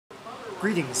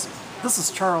Greetings, this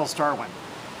is Charles Darwin.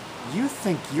 You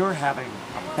think you're having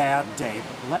a bad day,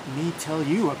 but let me tell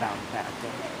you about a bad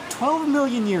day. 12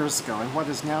 million years ago in what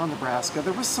is now Nebraska,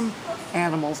 there were some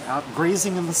animals out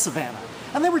grazing in the savannah.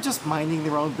 And they were just minding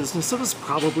their own business. It was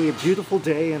probably a beautiful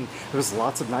day and there was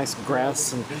lots of nice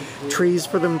grass and trees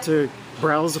for them to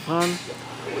browse upon.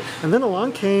 And then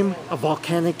along came a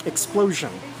volcanic explosion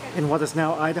in what is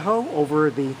now Idaho over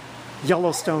the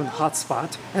Yellowstone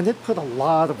hotspot, and it put a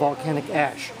lot of volcanic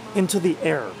ash into the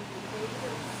air.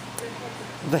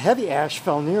 The heavy ash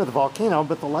fell near the volcano,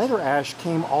 but the lighter ash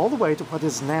came all the way to what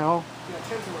is now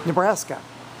Nebraska.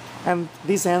 And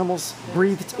these animals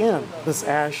breathed in this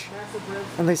ash,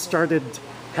 and they started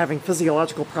having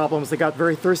physiological problems. They got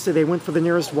very thirsty, they went for the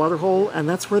nearest water hole, and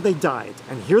that's where they died.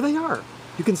 And here they are.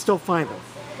 You can still find them.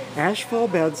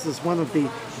 Ashfall Beds is one of the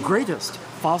greatest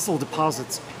fossil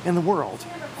deposits in the world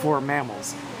for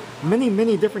mammals.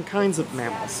 Many different kinds of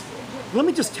mammals. Let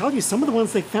me just tell you some of the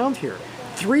ones they found here.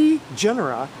 3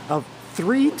 genera of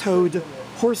 3-toed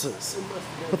horses.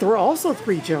 But there were also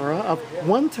 3 genera of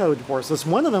 1-toed horses.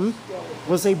 One of them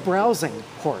was a browsing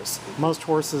horse. Most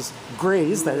horses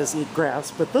graze, that is, eat grass,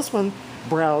 but this one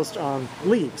browsed on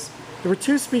leaves. There were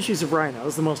 2 species of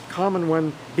rhinos, the most common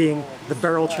one being the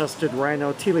barrel-chested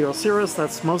rhino Teleoceras.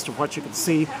 That's most of what you can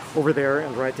see over there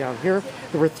and right down here.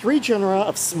 There were 3 genera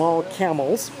of small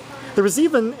camels. There was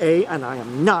even and I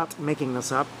am not making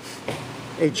this up,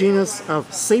 a genus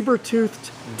of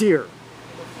saber-toothed deer.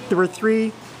 There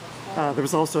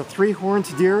was also a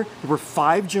 3-horned deer. There were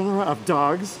 5 genera of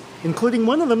dogs, including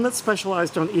one of them that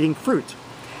specialized on eating fruit.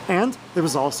 And there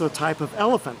was also a type of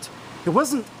elephant. It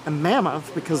wasn't a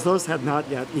mammoth because those had not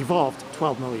yet evolved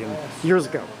 12 million years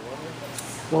ago.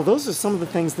 Well, those are some of the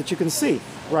things that you can see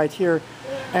right here.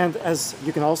 And as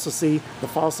you can also see, the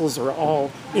fossils are all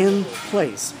in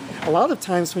place. A lot of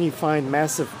times when you find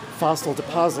massive fossil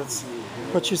deposits,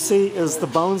 what you see is the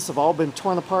bones have all been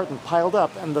torn apart and piled up,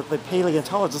 and that the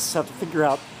paleontologists have to figure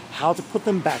out how to put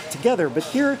them back together. But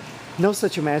here, no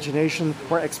such imagination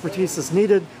or expertise is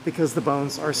needed because the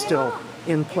bones are still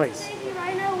in place.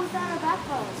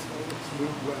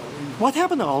 What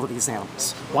happened to all of these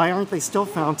animals? Why aren't they still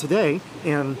found today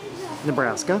in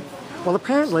Nebraska? Well,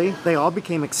 apparently they all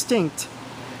became extinct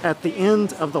at the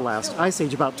end of the last ice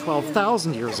age about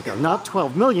 12,000 years ago. Not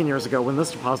 12 million years ago when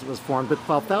this deposit was formed, but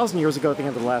 12,000 years ago at the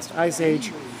end of the last ice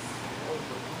age.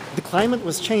 The climate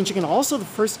was changing, and also the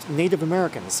first Native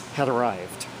Americans had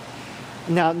arrived.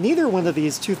 Now, neither one of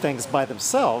these 2 things by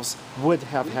themselves would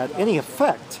have had any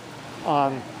effect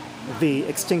on the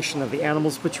extinction of the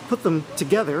animals, but you put them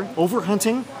together,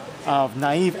 overhunting of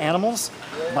naive animals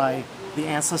by the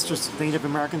ancestors of Native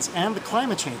Americans, and the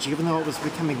climate change. Even though it was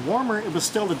becoming warmer, it was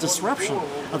still a disruption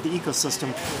of the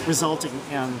ecosystem, resulting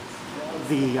in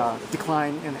the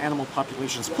decline in animal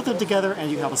populations. Put them together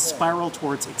and you have a spiral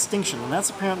towards extinction, and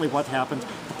that's apparently what happened,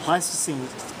 the Pleistocene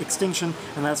extinction,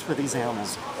 and that's where these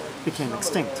animals became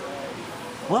extinct.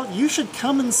 Well, you should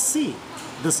come and see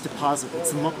this deposit.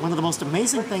 It's one of the most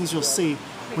amazing things you'll see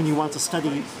when you want to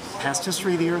study past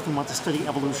history of the Earth and want to study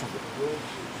evolution.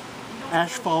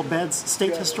 Ashfall Beds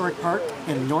State Historic Park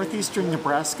in northeastern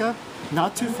Nebraska,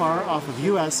 not too far off of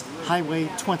US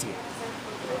Highway 20.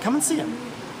 Come and see it.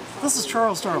 This is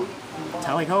Charles Darwin.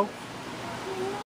 Tally ho!